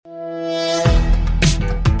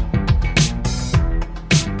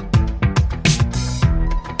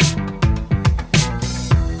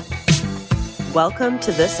Welcome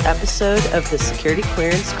to this episode of the Security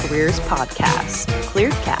Clearance Careers Podcast,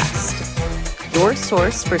 ClearedCast, your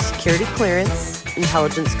source for security clearance,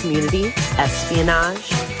 intelligence community, espionage,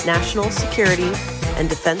 national security, and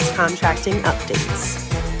defense contracting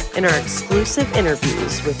updates, and our exclusive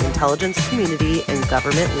interviews with intelligence community and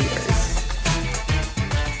government leaders.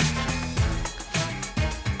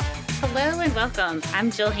 Hello and welcome.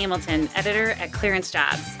 I'm Jill Hamilton, editor at Clearance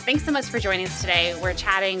Jobs. Thanks so much for joining us today. We're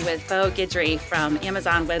chatting with Beau Guidry from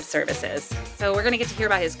Amazon Web Services. So we're going to get to hear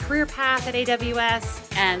about his career path at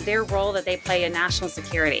AWS and their role that they play in national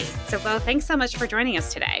security. So Beau, thanks so much for joining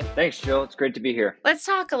us today. Thanks, Jill. It's great to be here. Let's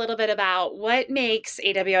talk a little bit about what makes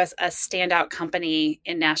AWS a standout company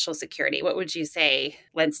in national security. What would you say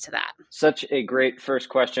lends to that? Such a great first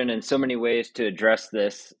question and so many ways to address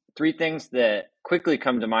this. Three things that quickly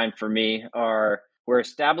come to mind for me are we're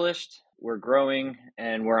established, we're growing,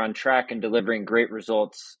 and we're on track and delivering great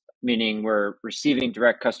results, meaning we're receiving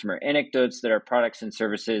direct customer anecdotes that our products and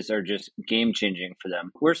services are just game-changing for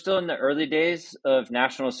them. We're still in the early days of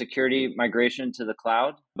national security migration to the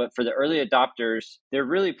cloud, but for the early adopters, they're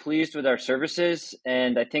really pleased with our services,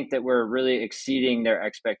 and I think that we're really exceeding their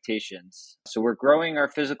expectations. So we're growing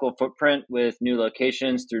our physical footprint with new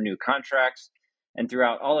locations through new contracts. And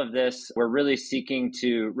throughout all of this, we're really seeking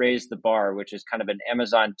to raise the bar, which is kind of an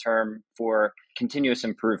Amazon term for continuous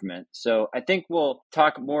improvement. So I think we'll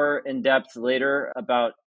talk more in depth later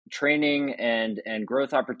about training and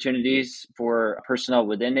growth opportunities for personnel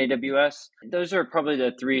within AWS. Those are probably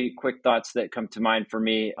the three quick thoughts that come to mind for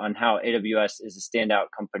me on how AWS is a standout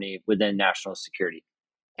company within national security.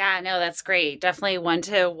 Yeah, no, that's great. Definitely one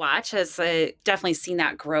to watch. Has definitely seen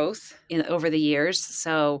that growth over the years.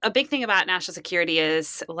 So a big thing about national security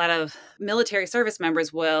is a lot of military service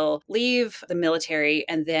members will leave the military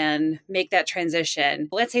and then make that transition.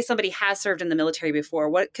 Let's say somebody has served in the military before.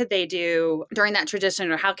 What could they do during that transition,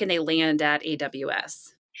 or how can they land at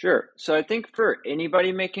AWS? Sure. So I think for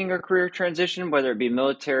anybody making a career transition, whether it be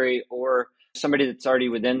military or somebody that's already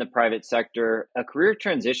within the private sector, a career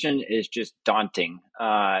transition is just daunting,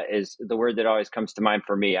 is the word that always comes to mind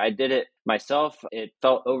for me. I did it myself. It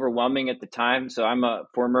felt overwhelming at the time. So I'm a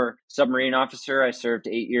former submarine officer. I served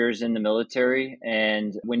 8 years in the military.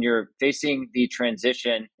 And when you're facing the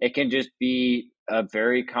transition, it can just be a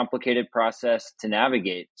very complicated process to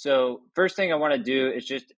navigate. So first thing I want to do is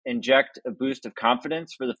just inject a boost of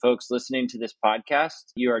confidence for the folks listening to this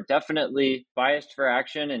podcast. You are definitely biased for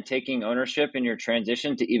action and taking ownership in your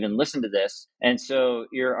transition to even listen to this. And so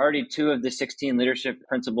you're already 2 of the 16 leadership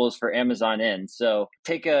principles for Amazon in. So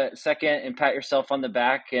take a second and pat yourself on the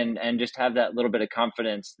back and just have that little bit of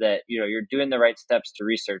confidence that you're doing the right steps to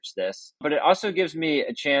research this. But it also gives me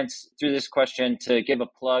a chance through this question to give a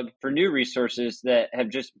plug for new resources that have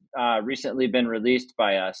just recently been released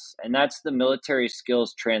by us, and that's the Military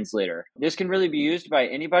Skills Translator. This can really be used by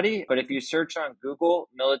anybody, but if you search on Google,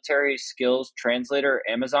 Military Skills Translator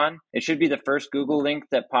Amazon, it should be the first Google link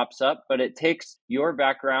that pops up, but it takes your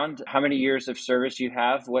background, how many years of service you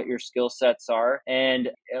have, what your skill sets are, and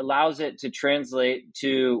allows it to translate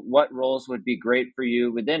to what roles would be great for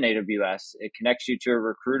you within AWS. It connects you to a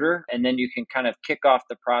recruiter, and then you can kind of kick off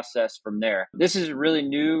the process from there. This is a really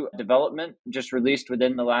new development, just released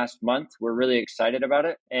within the last month. We're really excited about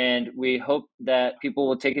it, and we hope that people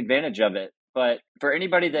will take advantage of it. But for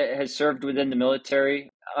anybody that has served within the military,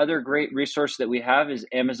 other great resource that we have is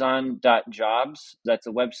amazon.jobs. That's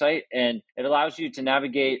a website, and it allows you to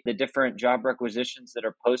navigate the different job requisitions that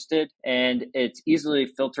are posted, and it's easily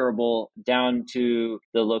filterable down to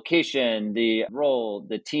the location, the role,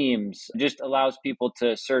 the teams. It just allows people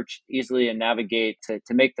to search easily and navigate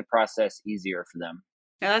to make the process easier for them.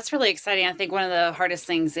 Now, that's really exciting. I think one of the hardest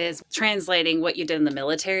things is translating what you did in the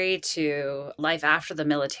military to life after the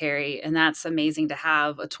military. And that's amazing to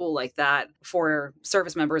have a tool like that for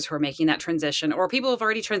service members who are making that transition, or people who have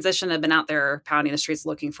already transitioned and have been out there pounding the streets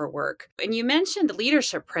looking for work. And you mentioned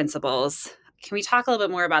leadership principles. Can we talk a little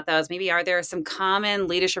bit more about those? Maybe are there some common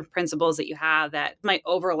leadership principles that you have that might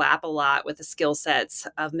overlap a lot with the skill sets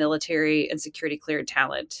of military and security cleared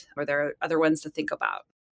talent? Are there other ones to think about?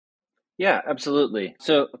 Yeah, absolutely.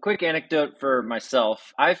 So a quick anecdote for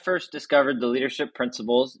myself. I first discovered the leadership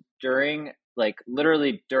principles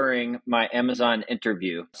literally during my Amazon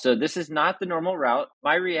interview. So this is not the normal route.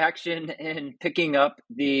 My reaction in picking up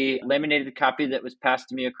the laminated copy that was passed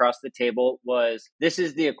to me across the table was, this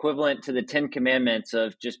is the equivalent to the 10 commandments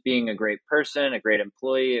of just being a great person, a great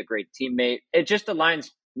employee, a great teammate. It just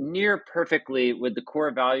aligns near perfectly with the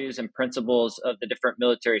core values and principles of the different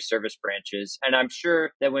military service branches. And I'm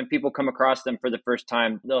sure that when people come across them for the first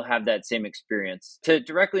time, they'll have that same experience. To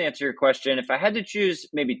directly answer your question, if I had to choose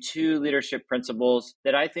maybe two leadership principles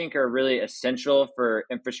that I think are really essential for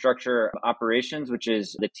infrastructure operations, which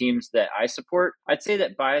is the teams that I support, I'd say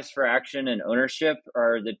that bias for action and ownership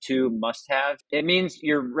are the two must-have. It means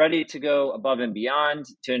you're ready to go above and beyond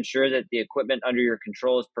to ensure that the equipment under your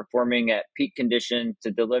control is performing at peak condition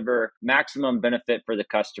to deliver maximum benefit for the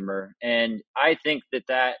customer. And I think that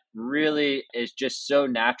that really is just so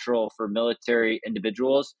natural for military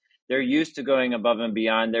individuals. They're used to going above and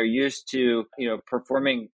beyond. They're used to,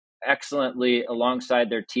 performing excellently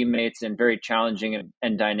alongside their teammates in very challenging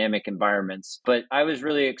and dynamic environments. But I was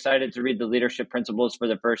really excited to read the leadership principles for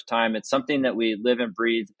the first time. It's something that we live and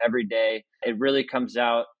breathe every day. It really comes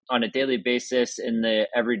out on a daily basis in the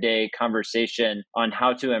everyday conversation on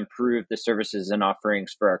how to improve the services and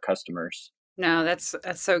offerings for our customers. No, that's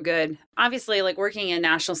so good. Obviously, like working in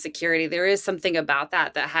national security, there is something about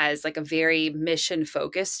that has like a very mission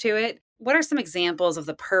focus to it. What are some examples of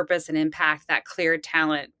the purpose and impact that cleared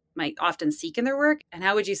talent might often seek in their work? And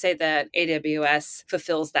how would you say that AWS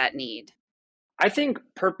fulfills that need? I think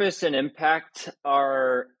purpose and impact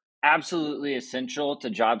are absolutely essential to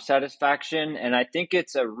job satisfaction. And I think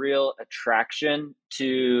it's a real attraction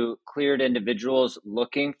to cleared individuals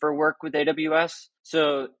looking for work with AWS.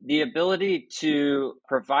 So the ability to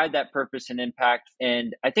provide that purpose and impact,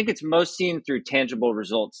 and I think it's most seen through tangible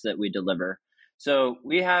results that we deliver. So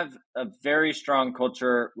we have a very strong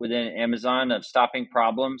culture within Amazon of stopping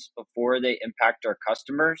problems before they impact our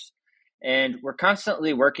customers. And we're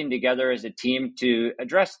constantly working together as a team to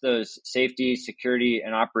address those safety, security,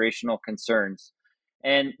 and operational concerns.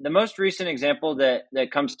 And the most recent example that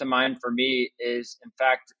comes to mind for me is, in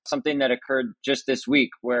fact, something that occurred just this week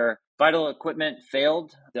where vital equipment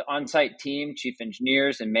failed. The on-site team, chief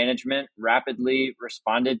engineers, and management rapidly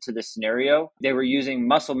responded to the scenario. They were using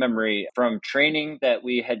muscle memory from training that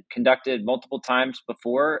we had conducted multiple times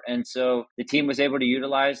before. And so the team was able to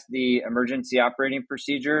utilize the emergency operating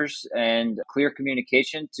procedures and clear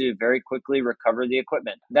communication to very quickly recover the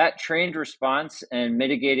equipment. That trained response and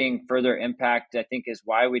mitigating further impact, I think, is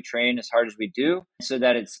why we train as hard as we do, so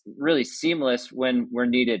that it's really seamless when we're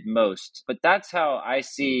needed most. But that's how I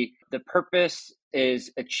see the purpose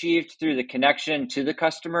is achieved through the connection to the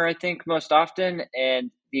customer, I think, most often.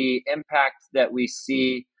 And the impact that we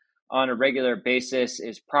see on a regular basis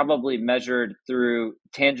is probably measured through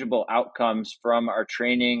tangible outcomes from our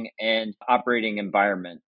training and operating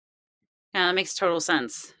environment. Yeah, that makes total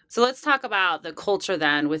sense. So let's talk about the culture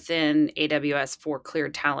then within AWS for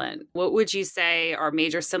cleared talent. What would you say are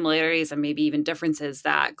major similarities and maybe even differences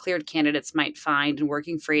that cleared candidates might find in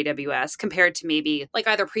working for AWS compared to maybe like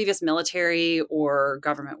either previous military or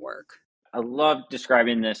government work? I love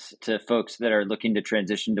describing this to folks that are looking to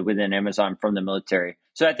transition to within Amazon from the military.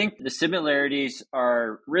 So I think the similarities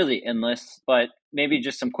are really endless, but maybe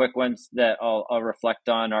just some quick ones that I'll reflect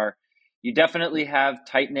on are: you definitely have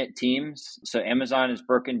tight-knit teams. So Amazon is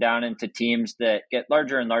broken down into teams that get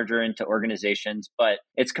larger and larger into organizations, but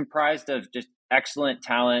it's comprised of just excellent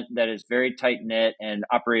talent that is very tight-knit and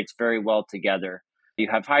operates very well together. You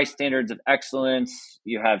have high standards of excellence.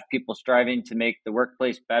 You have people striving to make the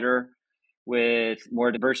workplace better with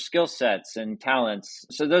more diverse skill sets and talents.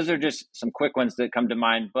 So those are just some quick ones that come to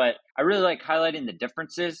mind. But I really like highlighting the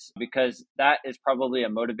differences because that is probably a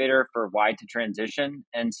motivator for why to transition.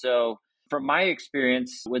 And so from my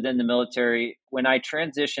experience within the military, when I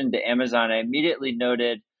transitioned to Amazon, I immediately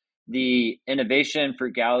noted the innovation,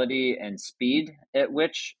 frugality, and speed at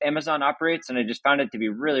which Amazon operates. And I just found it to be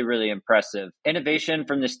really, really impressive. Innovation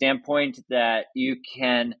from the standpoint that you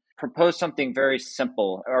can propose something very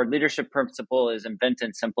simple. Our leadership principle is invent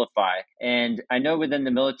and simplify. And I know within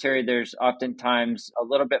the military, there's oftentimes a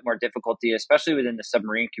little bit more difficulty, especially within the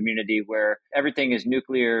submarine community where everything is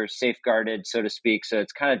nuclear safeguarded, so to speak. So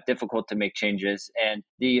it's kind of difficult to make changes. And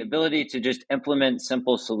the ability to just implement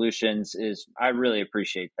simple solutions I really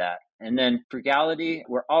appreciate that. And then frugality,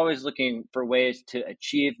 we're always looking for ways to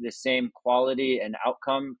achieve the same quality and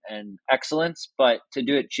outcome and excellence, but to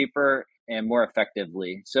do it cheaper and more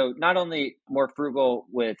effectively. So not only more frugal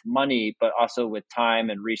with money, but also with time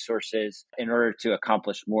and resources in order to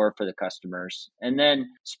accomplish more for the customers. And then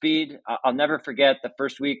speed, I'll never forget the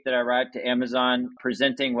first week that I arrived to Amazon,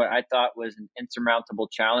 presenting what I thought was an insurmountable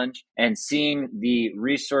challenge and seeing the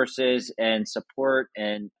resources and support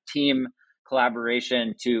and team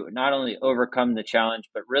collaboration to not only overcome the challenge,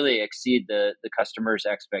 but really exceed the customer's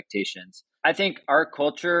expectations. I think our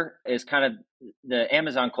culture is kind of the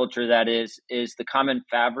Amazon culture, that is the common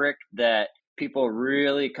fabric that people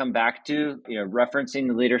really come back to, referencing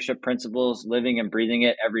the leadership principles, living and breathing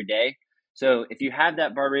it every day. So if you have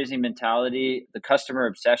that bar raising mentality, the customer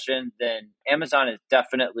obsession, then Amazon is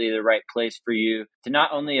definitely the right place for you to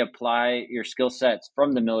not only apply your skill sets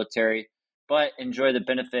from the military, but enjoy the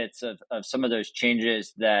benefits of some of those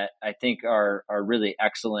changes that I think are really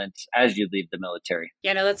excellent as you leave the military.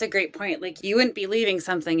 Yeah, no, that's a great point. Like, you wouldn't be leaving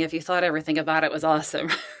something if you thought everything about it was awesome,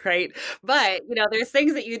 right? But, there's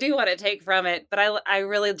things that you do want to take from it. But I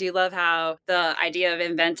really do love how the idea of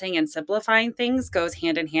inventing and simplifying things goes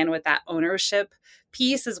hand in hand with that ownership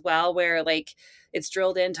piece as well, where like it's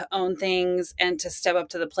drilled in to own things and to step up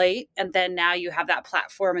to the plate. And then now you have that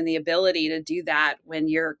platform and the ability to do that when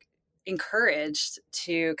you're encouraged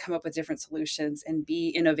to come up with different solutions and be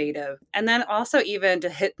innovative. And then also even to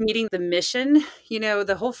hit meeting the mission,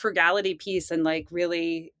 the whole frugality piece and like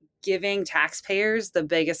really giving taxpayers the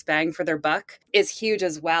biggest bang for their buck is huge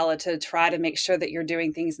as well. To try to make sure that you're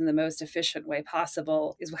doing things in the most efficient way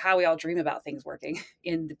possible is how we all dream about things working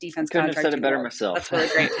in the defense Couldn't contracting have said it better world. myself. That's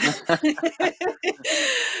really great.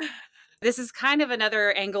 This is kind of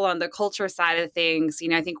another angle on the culture side of things.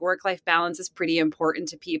 I think work-life balance is pretty important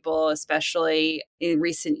to people, especially in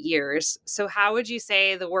recent years. So how would you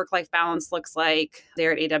say the work-life balance looks like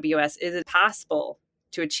there at AWS? Is it possible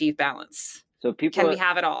to achieve balance? So can we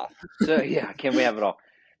have it all? Can we have it all?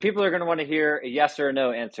 People are going to want to hear a yes or a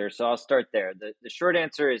no answer. So I'll start there. The short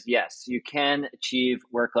answer is yes, you can achieve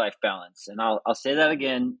work-life balance. And I'll say that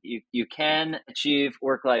again. You can achieve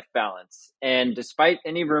work-life balance. And despite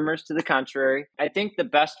any rumors to the contrary, I think the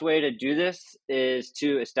best way to do this is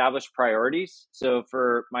to establish priorities. So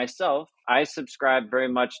for myself, I subscribe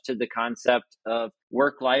very much to the concept of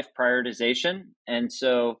work-life prioritization. And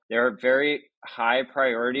so there are very high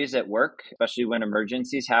priorities at work, especially when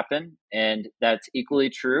emergencies happen. And that's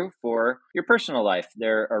equally true for your personal life.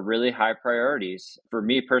 There are really high priorities for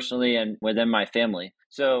me personally and within my family.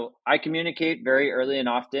 So I communicate very early and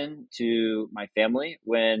often to my family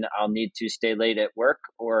when I'll need to stay late at work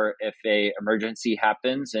or if a emergency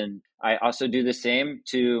happens. And I also do the same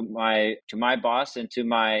to my boss and to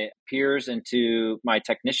my peers and to my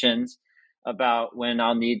technicians about when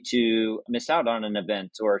I'll need to miss out on an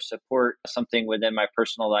event or support something within my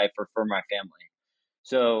personal life or for my family.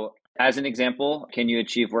 So as an example, can you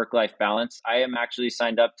achieve work-life balance? I am actually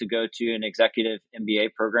signed up to go to an executive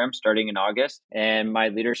MBA program starting in August, and my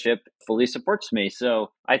leadership fully supports me. So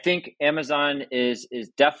I think Amazon is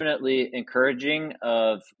definitely encouraging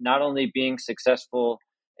of not only being successful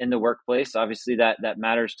in the workplace. Obviously that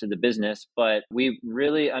matters to the business, but we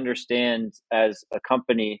really understand as a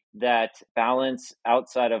company that balance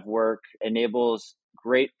outside of work enables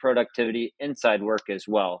great productivity inside work as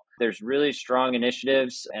well. There's really strong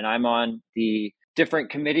initiatives, and I'm on the different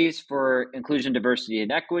committees for inclusion, diversity,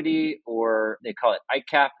 and equity, or they call it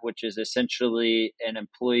ICAP, which is essentially an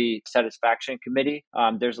employee satisfaction committee.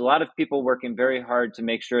 There's a lot of people working very hard to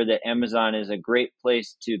make sure that Amazon is a great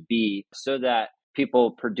place to be so that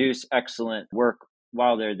people produce excellent work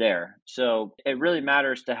while they're there. So it really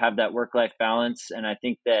matters to have that work-life balance. And I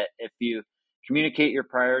think that if you communicate your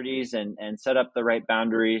priorities and set up the right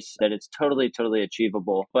boundaries, that it's totally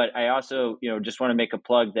achievable. But I also, just want to make a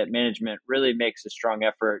plug that management really makes a strong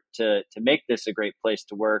effort to make this a great place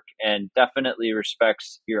to work and definitely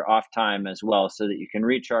respects your off time as well so that you can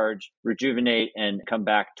recharge, rejuvenate, and come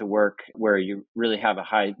back to work where you really have a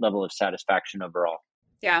high level of satisfaction overall.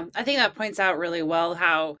 Yeah, I think that points out really well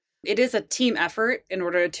how it is a team effort in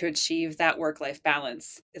order to achieve that work-life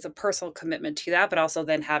balance. It's a personal commitment to that, but also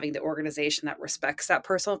then having the organization that respects that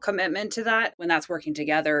personal commitment to that. When that's working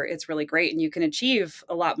together, it's really great and you can achieve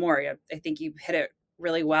a lot more. I think you hit it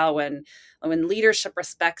really well. When leadership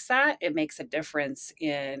respects that, it makes a difference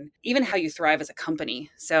in even how you thrive as a company.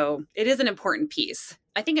 So it is an important piece.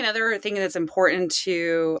 I think another thing that's important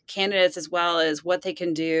to candidates as well is what they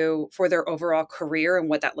can do for their overall career and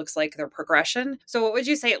what that looks like, their progression. So what would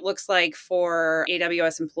you say it looks like for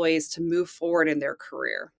AWS employees to move forward in their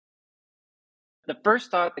career? The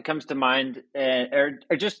first thought that comes to mind, or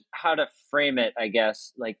just how to frame it, I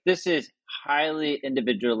guess, like this is highly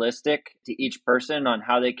individualistic to each person on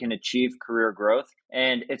how they can achieve career growth.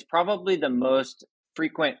 And it's probably the most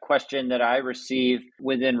frequent question that I receive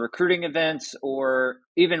within recruiting events or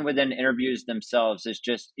even within interviews themselves is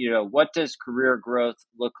just, what does career growth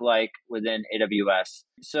look like within AWS?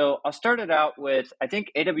 So I'll start it out with, I think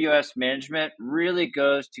AWS management really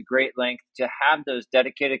goes to great length to have those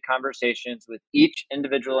dedicated conversations with each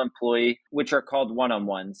individual employee, which are called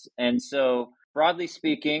one-on-ones. And so broadly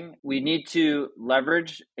speaking, we need to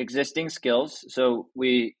leverage existing skills. So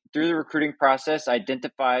we, through the recruiting process,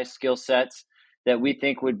 identify skill sets that we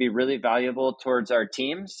think would be really valuable towards our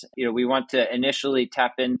teams. We want to initially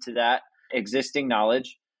tap into that existing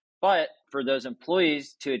knowledge, but for those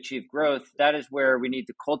employees to achieve growth, that is where we need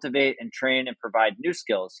to cultivate and train and provide new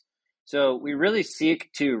skills. So we really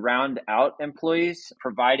seek to round out employees,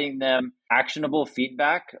 providing them actionable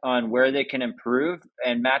feedback on where they can improve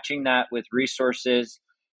and matching that with resources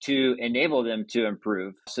to enable them to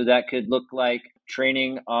improve. So that could look like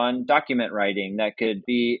training on document writing. That could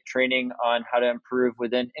be training on how to improve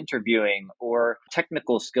within interviewing or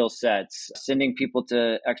technical skill sets, sending people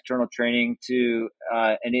to external training to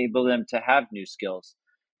enable them to have new skills.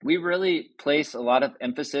 We really place a lot of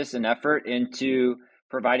emphasis and effort into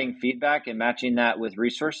providing feedback and matching that with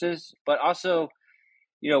resources. But also,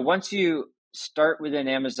 once you start within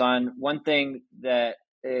Amazon, one thing that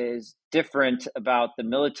is different about the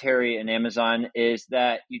military and Amazon is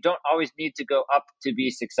that you don't always need to go up to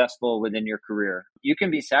be successful within your career. You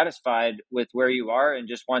can be satisfied with where you are and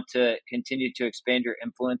just want to continue to expand your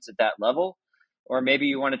influence at that level. Or maybe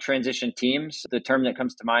you want to transition teams. The term that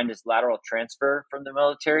comes to mind is lateral transfer from the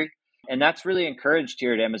military. And that's really encouraged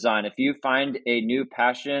here at Amazon. If you find a new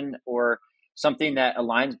passion or something that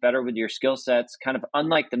aligns better with your skill sets, kind of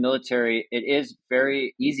unlike the military, it is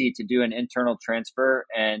very easy to do an internal transfer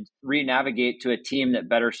and re-navigate to a team that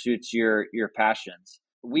better suits your passions.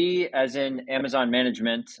 We, as in Amazon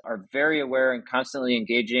management, are very aware and constantly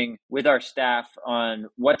engaging with our staff on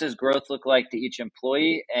what does growth look like to each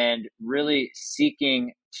employee and really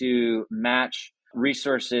seeking to match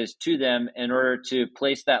resources to them in order to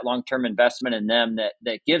place that long-term investment in them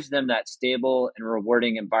that gives them that stable and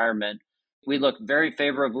rewarding environment. We look very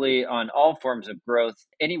favorably on all forms of growth.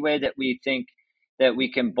 Any way that we think that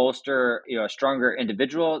we can bolster a stronger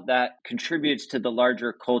individual that contributes to the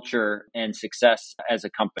larger culture and success as a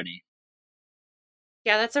company.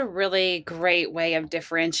 Yeah, that's a really great way of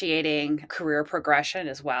differentiating career progression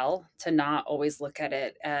as well, to not always look at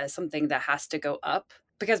it as something that has to go up.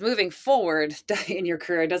 Because moving forward in your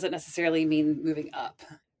career doesn't necessarily mean moving up.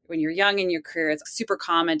 When you're young in your career, it's super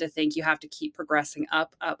common to think you have to keep progressing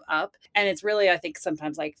up, up, up. And it's really, I think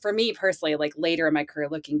sometimes, like for me personally, like later in my career,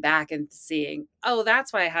 looking back and seeing, oh,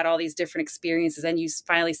 that's why I had all these different experiences. And you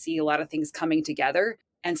finally see a lot of things coming together.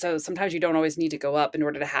 And so sometimes you don't always need to go up in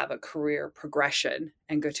order to have a career progression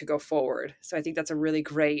and go forward. So I think that's a really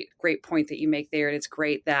great point that you make there. And it's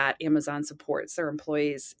great that Amazon supports their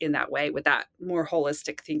employees in that way with that more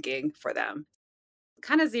holistic thinking for them.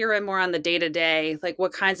 Kind of zero in more on the day-to-day, like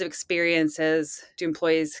what kinds of experiences do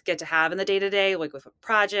employees get to have in the day-to-day, like with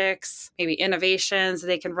projects, maybe innovations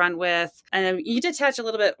they can run with. And then you did touch a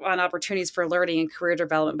little bit on opportunities for learning and career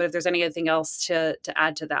development, but if there's anything else to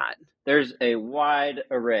add to that. There's a wide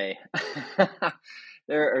array.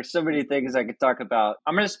 There are so many things I could talk about.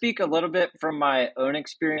 I'm going to speak a little bit from my own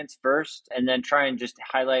experience first, and then try and just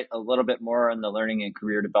highlight a little bit more on the learning and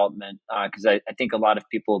career development, because I think a lot of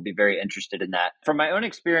people will be very interested in that. From my own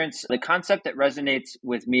experience, the concept that resonates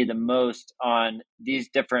with me the most on these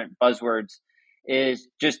different buzzwords is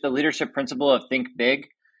just the leadership principle of think big.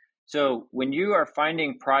 So when you are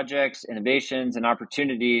finding projects, innovations, and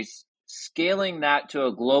opportunities, scaling that to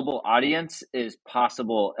a global audience is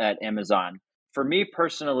possible at Amazon. For me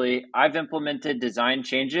personally, I've implemented design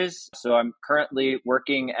changes. So I'm currently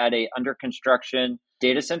working at a under construction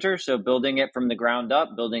data center. So building it from the ground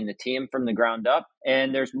up, building the team from the ground up.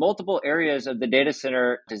 And there's multiple areas of the data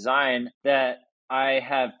center design that I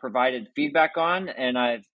have provided feedback on, and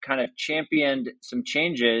I've kind of championed some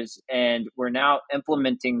changes, and we're now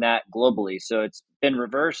implementing that globally. So it's been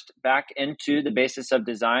reversed back into the basis of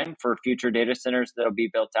design for future data centers that'll be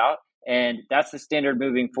built out. And that's the standard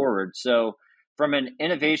moving forward. So from an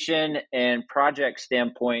innovation and project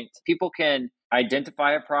standpoint, people can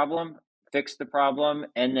identify a problem, fix the problem,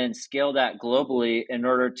 and then scale that globally in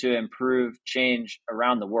order to improve change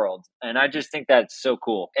around the world. And I just think that's so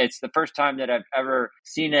cool. It's the first time that I've ever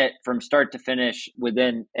seen it from start to finish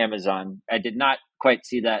within Amazon. I did not quite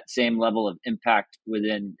see that same level of impact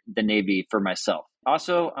within the Navy for myself.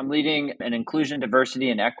 Also, I'm leading an inclusion, diversity,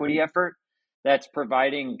 and equity effort that's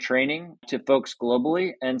providing training to folks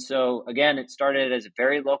globally. And so, again, it started as a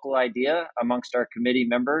very local idea amongst our committee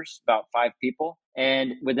members, about 5 people.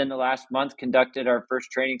 And within the last month, conducted our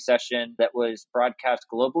first training session that was broadcast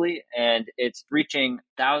globally, and it's reaching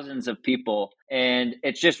thousands of people. And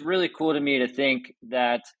it's just really cool to me to think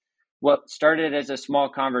that what started as a small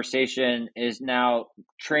conversation is now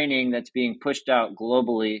training that's being pushed out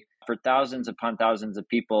globally for thousands upon thousands of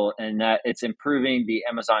people, and that it's improving the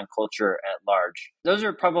Amazon culture at large. Those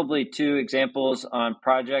are probably 2 examples on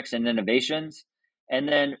projects and innovations. And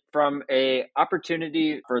then from a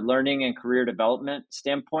opportunity for learning and career development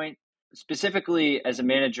standpoint, Specifically, as a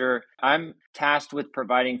manager, I'm tasked with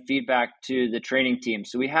providing feedback to the training team.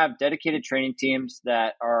 So we have dedicated training teams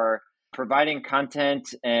that are providing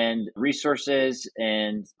content and resources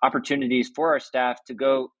and opportunities for our staff to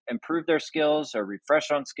go improve their skills or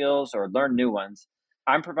refresh on skills or learn new ones.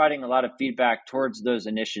 I'm providing a lot of feedback towards those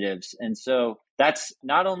initiatives. And so that's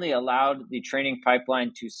not only allowed the training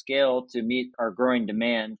pipeline to scale to meet our growing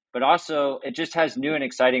demand, but also it just has new and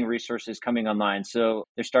exciting resources coming online. So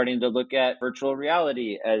they're starting to look at virtual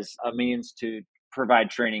reality as a means to provide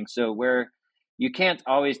training. So where you can't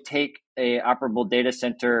always take a operable data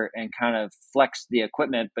center and kind of flex the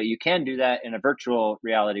equipment, but you can do that in a virtual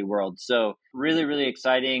reality world. So really, really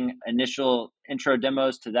exciting initial intro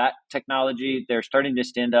demos to that technology. They're starting to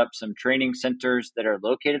stand up some training centers that are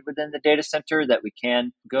located within the data center that we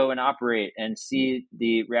can go and operate and see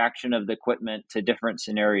the reaction of the equipment to different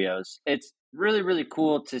scenarios. It's really, really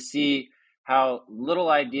cool to see how little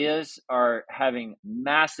ideas are having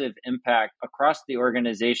massive impact across the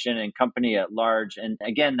organization and company at large. And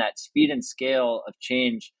again, that speed and scale of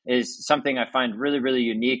change is something I find really, really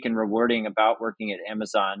unique and rewarding about working at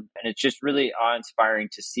Amazon. And it's just really awe-inspiring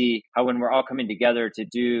to see how when we're all coming together to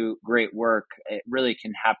do great work, it really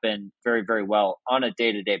can happen very, very well on a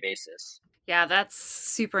day-to-day basis. Yeah, that's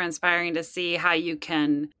super inspiring to see how you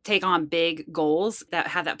can take on big goals that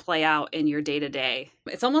have that play out in your day to day.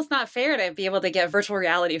 It's almost not fair to be able to get virtual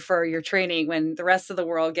reality for your training when the rest of the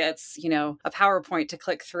world gets, a PowerPoint to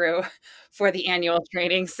click through for the annual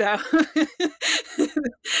training. So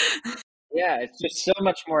yeah, it's just so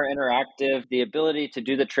much more interactive. The ability to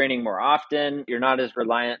do the training more often. You're not as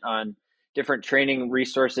reliant on different training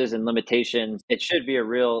resources and limitations. It should be a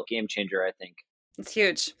real game changer, I think. It's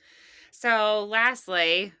huge. So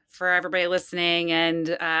lastly, for everybody listening and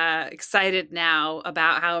excited now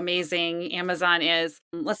about how amazing Amazon is,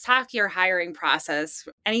 let's talk your hiring process.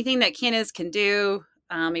 Anything that candidates can do,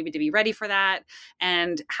 maybe to be ready for that,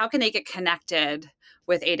 and how can they get connected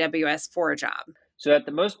with AWS for a job? So at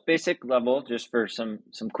the most basic level, just for some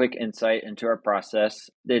quick insight into our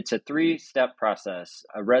process, it's a 3-step process: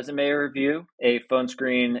 a resume review, a phone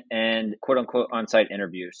screen, and quote unquote on-site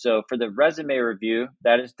interview. So for the resume review,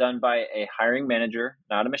 that is done by a hiring manager,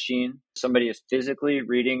 not a machine. Somebody is physically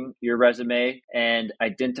reading your resume and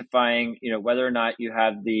identifying, whether or not you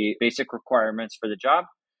have the basic requirements for the job.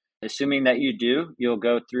 Assuming that you do, you'll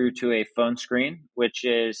go through to a phone screen, which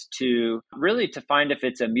is to find if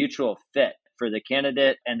it's a mutual fit for the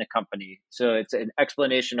candidate and the company. So it's an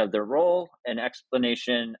explanation of their role, an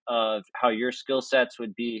explanation of how your skill sets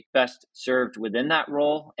would be best served within that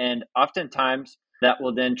role. And oftentimes that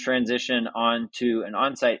will then transition on to an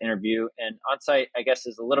on-site interview. And on-site, I guess,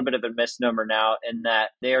 is a little bit of a misnomer now in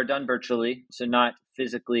that they are done virtually, so not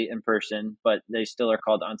physically in person, but they still are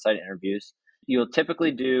called on-site interviews. You'll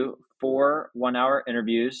typically do 4 one-hour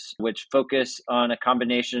interviews, which focus on a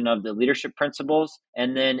combination of the leadership principles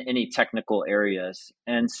and then any technical areas.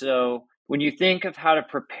 And so when you think of how to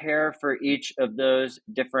prepare for each of those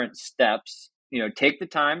different steps, take the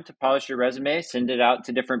time to polish your resume, send it out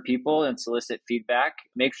to different people and solicit feedback.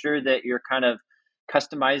 Make sure that you're kind of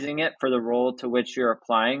customizing it for the role to which you're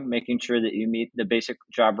applying, making sure that you meet the basic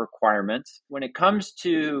job requirements. When it comes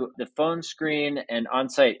to the phone screen and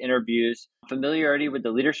on-site interviews, familiarity with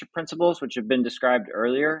the leadership principles, which have been described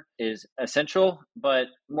earlier, is essential. But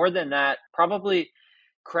more than that, probably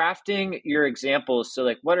crafting your examples. So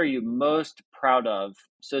what are you most proud of?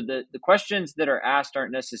 So the questions that are asked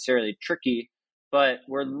aren't necessarily tricky, but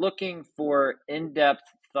we're looking for in-depth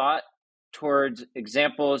thought towards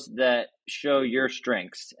examples that show your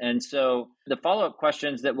strengths. And so the follow-up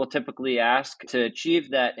questions that we'll typically ask to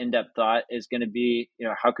achieve that in-depth thought is going to be,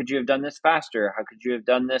 how could you have done this faster? How could you have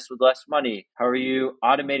done this with less money? How are you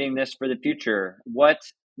automating this for the future? What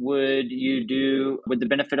would you do with the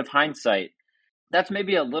benefit of hindsight? That's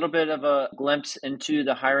maybe a little bit of a glimpse into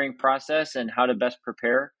the hiring process and how to best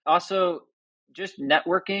prepare. Also, just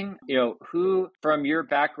networking, who from your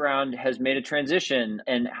background has made a transition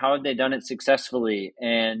and how have they done it successfully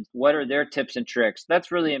and what are their tips and tricks?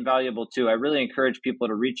 That's really invaluable too. I really encourage people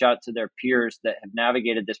to reach out to their peers that have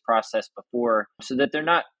navigated this process before so that they're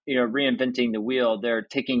not, reinventing the wheel. They're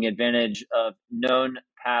taking advantage of known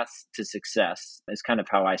paths to success is kind of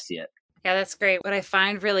how I see it. Yeah, that's great. What I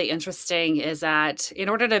find really interesting is that in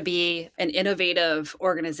order to be an innovative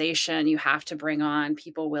organization, you have to bring on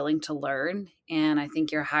people willing to learn. And I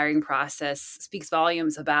think your hiring process speaks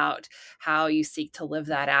volumes about how you seek to live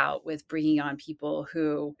that out with bringing on people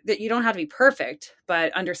that you don't have to be perfect,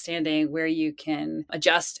 but understanding where you can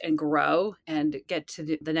adjust and grow and get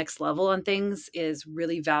to the next level on things is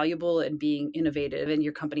really valuable in being innovative in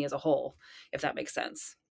your company as a whole, if that makes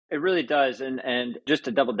sense. It really does. And just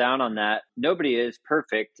to double down on that, nobody is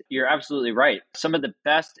perfect. You're absolutely right. Some of the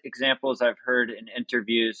best examples I've heard in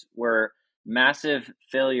interviews were massive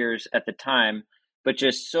failures at the time, but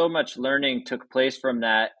just so much learning took place from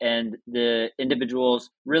that. And the individuals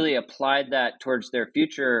really applied that towards their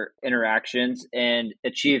future interactions and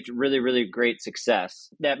achieved really, really great success.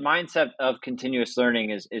 That mindset of continuous learning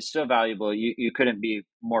is so valuable. You couldn't be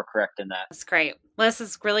more correct in that. That's great. Well, this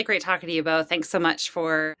is really great talking to you both. Thanks so much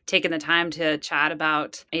for taking the time to chat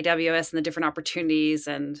about AWS and the different opportunities.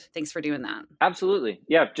 And thanks for doing that. Absolutely.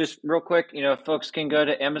 Yeah. Just real quick, folks can go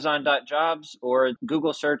to Amazon.jobs or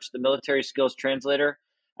Google search the Military Skills Translator.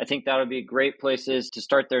 I think that would be great places to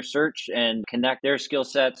start their search and connect their skill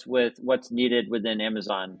sets with what's needed within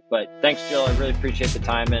Amazon. But thanks, Jill. I really appreciate the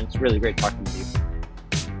time, and it's really great talking to you.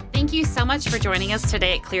 Thank you so much for joining us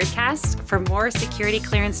today at ClearedCast. For more security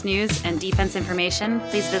clearance news and defense information,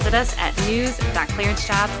 please visit us at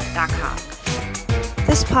news.clearancejobs.com.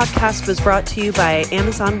 This podcast was brought to you by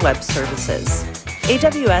Amazon Web Services.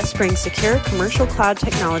 AWS brings secure commercial cloud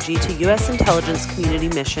technology to U.S. intelligence community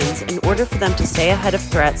missions in order for them to stay ahead of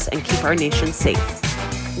threats and keep our nation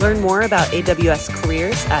safe. Learn more about AWS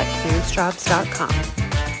careers at clearancejobs.com.